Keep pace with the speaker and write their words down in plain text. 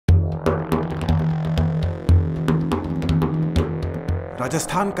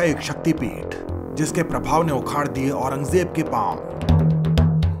राजस्थान का एक शक्तिपीठ जिसके प्रभाव ने उखाड़ दिए औरंगजेब के पांव।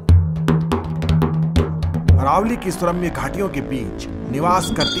 अरावली की सुरम्य घाटियों के बीच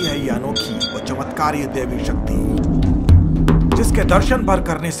निवास करती है ये अनोखी और चमत्कारी देवी शक्ति, जिसके दर्शन भर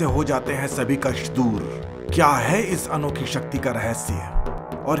करने से हो जाते हैं सभी कष्ट दूर। क्या है इस अनोखी शक्ति का रहस्य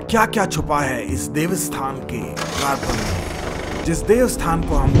और क्या क्या छुपा है इस देवस्थान के गर्भ में, जिस देवस्थान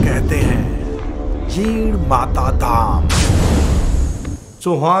को हम कहते हैं जीण माता धाम।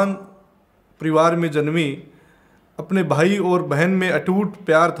 चौहान परिवार में जन्मी, अपने भाई और बहन में अटूट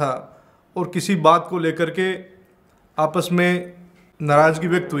प्यार था और किसी बात को लेकर के आपस में नाराज़गी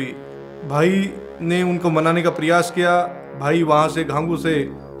व्यक्त हुई। भाई ने उनको मनाने का प्रयास किया। भाई वहाँ से घांगू से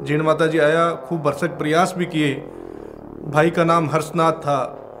जीण माता जी आया, खूब भरसक प्रयास भी किए। भाई का नाम हर्षनाथ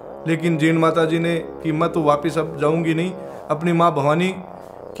था, लेकिन जीण माता जी ने कि मैं तो वापस अब जाऊंगी नहीं, अपनी माँ भवानी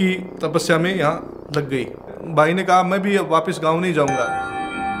की तपस्या में यहाँ लग गई। भाई ने कहा मैं भी अब वापस गाँव नहीं जाऊंगा।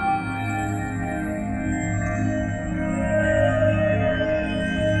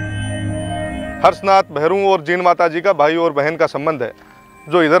 हर्षनाथ भैरू और जीण माता जी का भाई और बहन का संबंध है।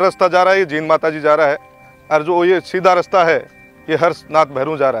 जो इधर रास्ता जा रहा है ये जीण माता जी जा रहा है, और जो ये सीधा रास्ता है ये हर्षनाथ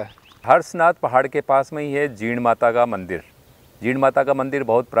भैरू जा रहा है। हर्षनाथ पहाड़ के पास में ही है जीण माता का मंदिर। जीण माता का मंदिर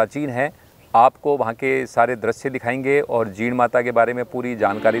बहुत प्राचीन है। आपको वहाँ के सारे दृश्य दिखाएंगे और जीण माता के बारे में पूरी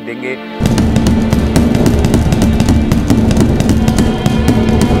जानकारी देंगे।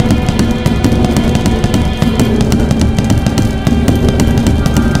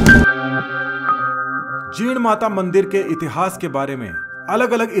 जीण माता मंदिर के इतिहास के बारे में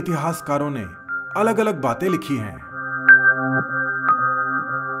अलग अलग इतिहासकारों ने अलग अलग बातें लिखी हैं।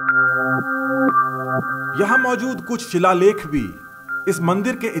 यहां मौजूद कुछ शिलालेख भी इस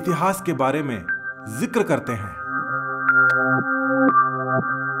मंदिर के इतिहास के बारे में जिक्र करते हैं।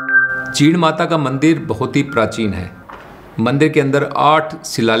 जीण माता का मंदिर बहुत ही प्राचीन है। मंदिर के अंदर 8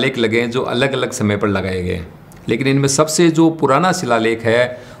 शिलालेख लगे हैं जो अलग अलग समय पर लगाए गए हैं, लेकिन इनमें सबसे जो पुराना शिलालेख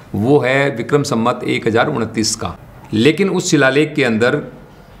है वो है विक्रम संवत 1029 का। लेकिन उस शिलालेख के अंदर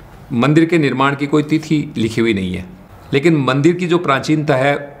मंदिर के निर्माण की कोई तिथि लिखी हुई नहीं है। लेकिन मंदिर की जो प्राचीनता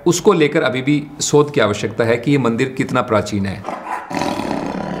है उसको लेकर अभी भी शोध की आवश्यकता है कि ये मंदिर कितना प्राचीन है।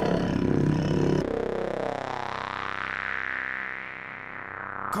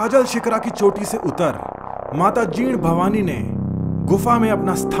 काजल शिखरा की चोटी से उतर माता जीण भवानी ने गुफा में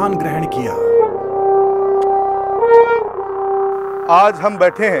अपना स्थान ग्रहण किया। आज हम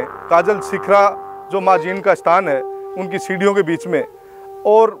बैठे हैं काजल शिखरा जो माँ जीण का स्थान है उनकी सीढ़ियों के बीच में,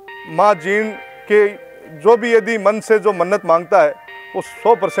 और माँ जीण के जो भी यदि मन से जो मन्नत मांगता है वो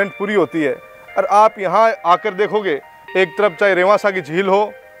 100% पूरी होती है। और आप यहाँ आकर देखोगे, एक तरफ चाहे रेवासा की झील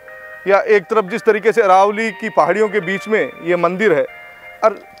हो या एक तरफ जिस तरीके से अरावली की पहाड़ियों के बीच में ये मंदिर है,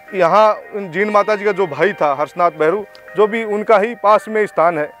 और यहाँ जीण माता जी का जो भाई था हर्षनाथ भैरू, जो भी उनका ही पास में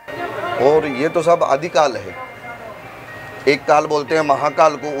स्थान है। और ये तो सब आदिकाल है। एक काल बोलते हैं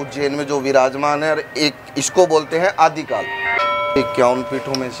महाकाल को उज्जैन में जो विराजमान है, और एक इसको बोलते हैं आदिकाल। 51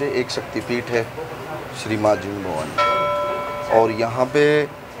 पीठों में से एक शक्तिपीठ है श्री माँ जीण भवानी। और यहाँ पे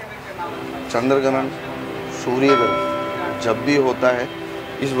चंद्रग्रहण, सूर्यग्रहण जब भी होता है,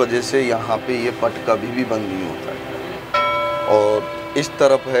 इस वजह से यहाँ पे ये पट कभी भी बंद नहीं होता है। और इस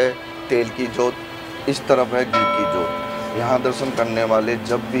तरफ है तेल की जोत, इस तरफ है घी की जोत। यहाँ दर्शन करने वाले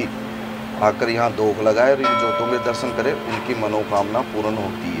जब भी आकर यहाँ दोख लगाए और इन जोतों के दर्शन करें, उनकी मनोकामना पूर्ण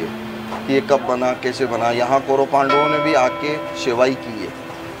होती है। ये कब बना, कैसे बना, यहाँ कौरव पांडवों ने भी आके सेवाई की है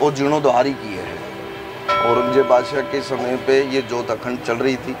और जीर्णोद्धारी की है। औरंगजेब बादशाह के समय पे ये जोत अखंड चल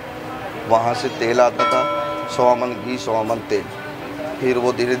रही थी। वहाँ से तेल आता था, 100 मन घी 100 मन तेल। फिर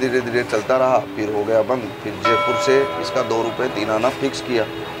वो धीरे धीरे चलता रहा, फिर हो गया बंद। फिर जयपुर से इसका 2 रुपये 3 आना फिक्स किया,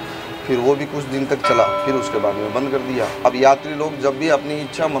 फिर वो भी कुछ दिन तक चला, फिर उसके बाद में बंद कर दिया। अब यात्री लोग जब भी अपनी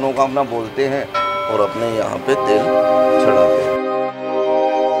इच्छा मनोकामना बोलते हैं और अपने यहाँ पे तेल चढ़ाते हैं।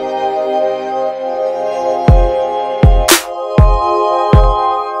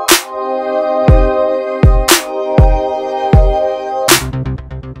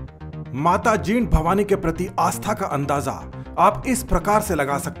 माता जीण भवानी के प्रति आस्था का अंदाजा आप इस प्रकार से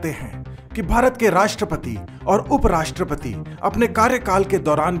लगा सकते हैं कि भारत के राष्ट्रपति और उपराष्ट्रपति अपने कार्यकाल के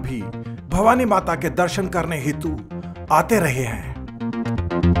दौरान भी भवानी माता के दर्शन करने हेतु आते रहे हैं।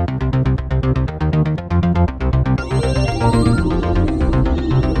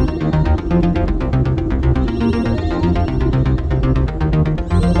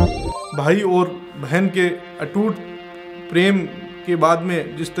 भाई और बहन के अटूट प्रेम के बाद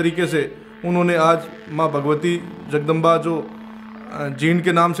में जिस तरीके से उन्होंने आज माँ भगवती जगदम्बा जो जीण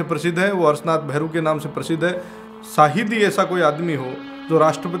के नाम से प्रसिद्ध है, वो हर्षनाथ भैरू के नाम से प्रसिद्ध है। शायद ही ऐसा कोई आदमी हो जो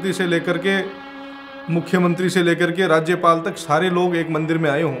राष्ट्रपति से लेकर के मुख्यमंत्री से लेकर के राज्यपाल तक सारे लोग एक मंदिर में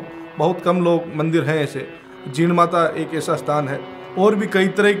आए हों। बहुत कम लोग मंदिर हैं ऐसे। जीण माता एक ऐसा स्थान है। और भी कई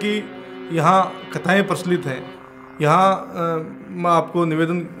तरह की यहाँ कथाएं प्रचलित हैं। यहाँ मैं आपको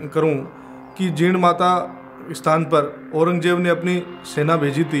निवेदन करूं कि जीण माता स्थान पर औरंगजेब ने अपनी सेना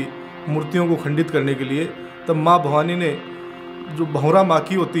भेजी थी मूर्तियों को खंडित करने के लिए। तब माँ भवानी ने जो भंवरा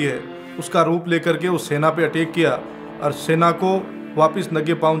माखी होती है उसका रूप लेकर के उस सेना पे अटैक किया और सेना को वापस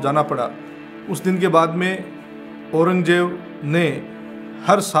नंगे पांव जाना पड़ा। उस दिन के बाद में औरंगजेब ने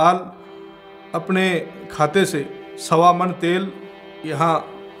हर साल अपने खाते से 1.25 मन तेल यहाँ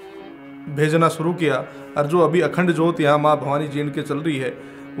भेजना शुरू किया। और जो अभी अखंड ज्योत यहाँ माँ भवानी जीण के चल रही है,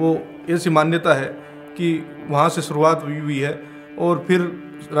 वो ऐसी मान्यता है कि वहाँ से शुरुआत हुई है और फिर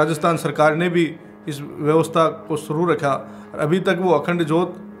राजस्थान सरकार ने भी इस व्यवस्था को शुरू रखा और अभी तक वो अखंड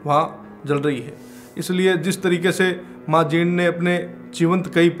ज्योत वहाँ जल रही है। इसलिए जिस तरीके से माँ जीण ने अपने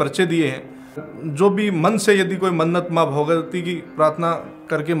जीवंत कई परिचय दिए हैं, जो भी मन से यदि कोई मन्नत माँ भगवती की प्रार्थना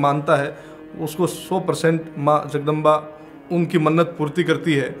करके मानता है उसको 100% माँ जगदम्बा उनकी मन्नत पूर्ति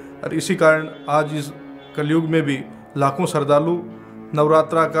करती है। और इसी कारण आज इस कलयुग में भी लाखों श्रद्धालु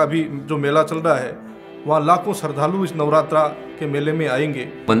नवरात्रा का भी जो मेला चल रहा है, वहाँ लाखों श्रद्धालु इस नवरात्रा के मेले में आएंगे।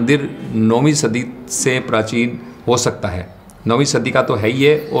 मंदिर 9वीं सदी से प्राचीन हो सकता है। 9वीं सदी का तो है ही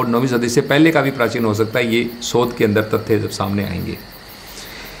है और 9वीं सदी से पहले का भी प्राचीन हो सकता है। ये शोध के अंदर तथ्य जब सामने आएंगे।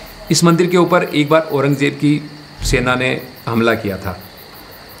 इस मंदिर के ऊपर एक बार औरंगजेब की सेना ने हमला किया था।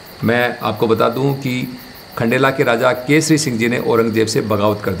 मैं आपको बता दूं कि खंडेला के राजा केसरी सिंह जी ने औरंगजेब से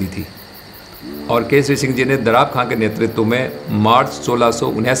बगावत कर दी थी और केसरी सिंह जी ने दराब खां के नेतृत्व में मार्च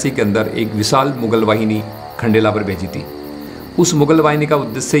 1679 के अंदर एक विशाल मुगल वाहिनी खंडेला पर भेजी थी। उस मुगल वाहिनी का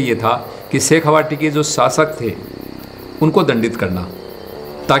उद्देश्य ये था कि शेखावाटी के जो शासक थे उनको दंडित करना,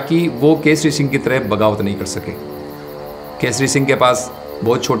 ताकि वो केसरी सिंह की तरह बगावत नहीं कर सके। केसरी सिंह के पास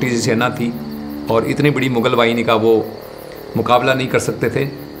बहुत छोटी सी सेना थी और इतनी बड़ी मुगल वाहिनी का वो मुकाबला नहीं कर सकते थे,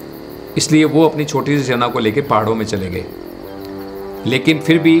 इसलिए वो अपनी छोटी सी सेना को लेकर पहाड़ों में चले गए। लेकिन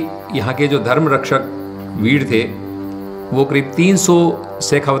फिर भी यहाँ के जो धर्म रक्षक वीर थे वो करीब 300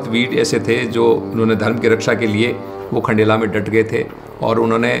 शेखावत वीर ऐसे थे जो उन्होंने धर्म की रक्षा के लिए वो खंडेला में डट गए थे और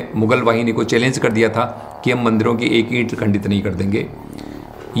उन्होंने मुगल वाहिनी को चैलेंज कर दिया था कि हम मंदिरों की एक ईंट खंडित नहीं कर देंगे।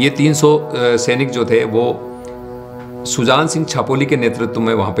 ये 300 सैनिक जो थे वो सुजान सिंह छापोली के नेतृत्व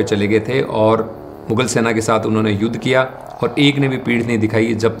में वहाँ पे चले गए थे और मुगल सेना के साथ उन्होंने युद्ध किया और एक ने भी पीठ नहीं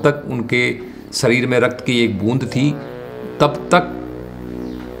दिखाई। जब तक उनके शरीर में रक्त की एक बूंद थी तब तक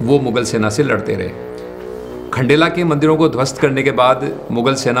वो मुगल सेना से लड़ते रहे। खंडेला के मंदिरों को ध्वस्त करने के बाद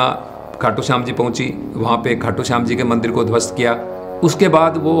मुगल सेना खाटू श्याम जी पहुंची। वहाँ पे खाटू श्याम जी के मंदिर को ध्वस्त किया। उसके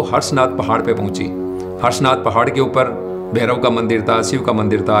बाद वो हर्षनाथ पहाड़ पे पहुंची। हर्षनाथ पहाड़ के ऊपर भैरव का मंदिर था, शिव का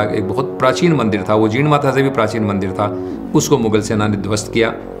मंदिर था, एक बहुत प्राचीन मंदिर था, वो जीण माता से भी प्राचीन मंदिर था। उसको मुगल सेना ने ध्वस्त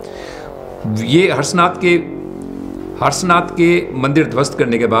किया। ये हर्षनाथ के मंदिर ध्वस्त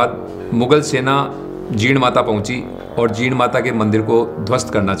करने के बाद मुगल सेना जीण माता पहुंची और जीण माता के मंदिर को ध्वस्त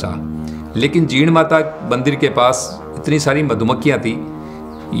करना चाहा। लेकिन जीण माता मंदिर के पास इतनी सारी मधुमक्खियाँ थी,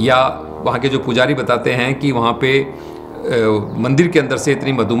 या वहाँ के जो पुजारी बताते हैं कि वहाँ पे मंदिर के अंदर से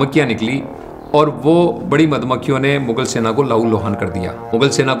इतनी मधुमक्खियाँ निकली और वो बड़ी मधुमक्खियों ने मुगल सेना को लहूलुहान कर दिया। मुगल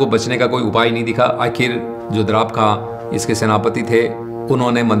सेना को बचने का कोई उपाय नहीं दिखा। आखिर जो दराब खां इसके सेनापति थे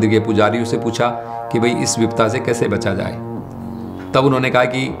उन्होंने मंदिर के पुजारियों से पूछा कि भाई इस विपदा से कैसे बचा जाए। तब उन्होंने कहा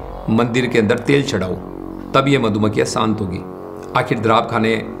कि मंदिर के अंदर तेल चढ़ाओ, तब ये मधुमक्खियाँ शांत होगी। आखिर दराब खां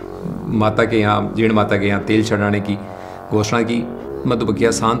ने माता के यहाँ, जीण माता के यहाँ तेल चढ़ाने की घोषणा की।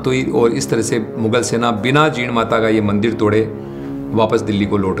 मधुमक्खियाँ शांत हुई और इस तरह से मुगल सेना बिना जीण माता का ये मंदिर तोड़े वापस दिल्ली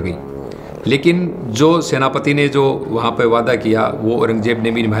को लौट गई। लेकिन जो सेनापति ने जो वहाँ पर वादा किया वो औरंगजेब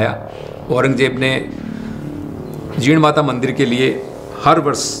ने भी निभाया। औरंगजेब ने जीण माता मंदिर के लिए हर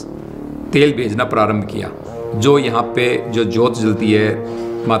वर्ष तेल भेजना प्रारंभ किया। जो यहाँ पे जो जोत जलती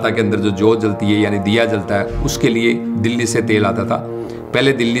है, माता के अंदर जो जोत जलती है यानी दिया जलता है, उसके लिए दिल्ली से तेल आता था।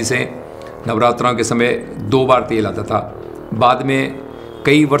 पहले दिल्ली से नवरात्रों के समय 2 बार तेल आता था। बाद में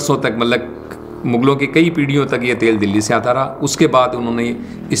कई वर्षों तक, मतलब मुगलों की कई पीढ़ियों तक ये तेल दिल्ली से आता रहा। उसके बाद उन्होंने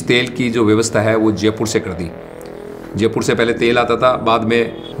इस तेल की जो व्यवस्था है वो जयपुर से कर दी। जयपुर से पहले तेल आता था। बाद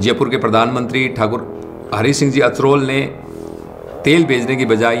में जयपुर के प्रधानमंत्री ठाकुर हरि सिंह जी अचरोल ने तेल भेजने की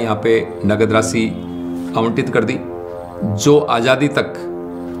बजाय यहाँ पे नगद राशि आवंटित कर दी। जो आज़ादी तक,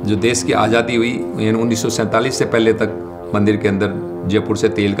 जो देश की आज़ादी हुई यानी 1947 से पहले तक मंदिर के अंदर जयपुर से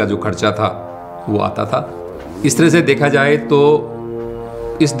तेल का जो खर्चा था वो आता था। इस तरह से देखा जाए तो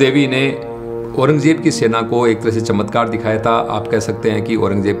इस देवी ने औरंगजेब की सेना को एक तरह से चमत्कार दिखाया था। आप कह सकते हैं कि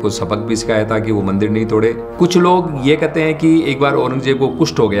औरंगजेब को सबक भी सिखाया था कि वो मंदिर नहीं तोड़े। कुछ लोग ये कहते हैं कि एक बार औरंगजेब को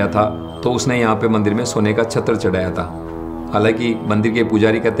कुष्ठ हो गया था तो उसने यहाँ पे मंदिर में सोने का छत्र चढ़ाया था हालांकि मंदिर के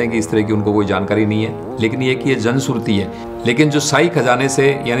पुजारी कहते हैं कि इस तरह की उनको कोई जानकारी नहीं है, लेकिन ये कि ये जनश्रुति है। लेकिन जो शाही खजाने से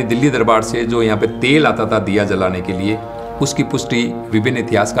यानी दिल्ली दरबार से जो यहाँ पे तेल आता था दिया जलाने के लिए, उसकी पुष्टि विभिन्न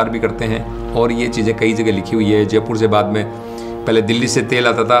इतिहासकार भी करते हैं और ये चीज़ें कई जगह लिखी हुई है। जयपुर से बाद में पहले दिल्ली से तेल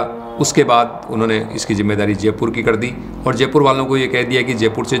आता था, उसके बाद उन्होंने इसकी जिम्मेदारी जयपुर की कर दी और जयपुर वालों को ये कह दिया कि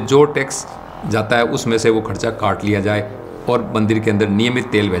जयपुर से जो टैक्स जाता है उसमें से वो खर्चा काट लिया जाए और मंदिर के अंदर नियमित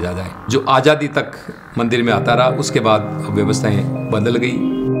तेल भेजा जाए, जो आज़ादी तक मंदिर में आता रहा। उसके बाद अब व्यवस्थाएं बदल गई।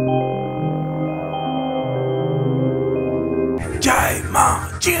 जय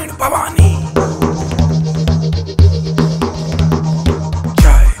मां जीण भवानी।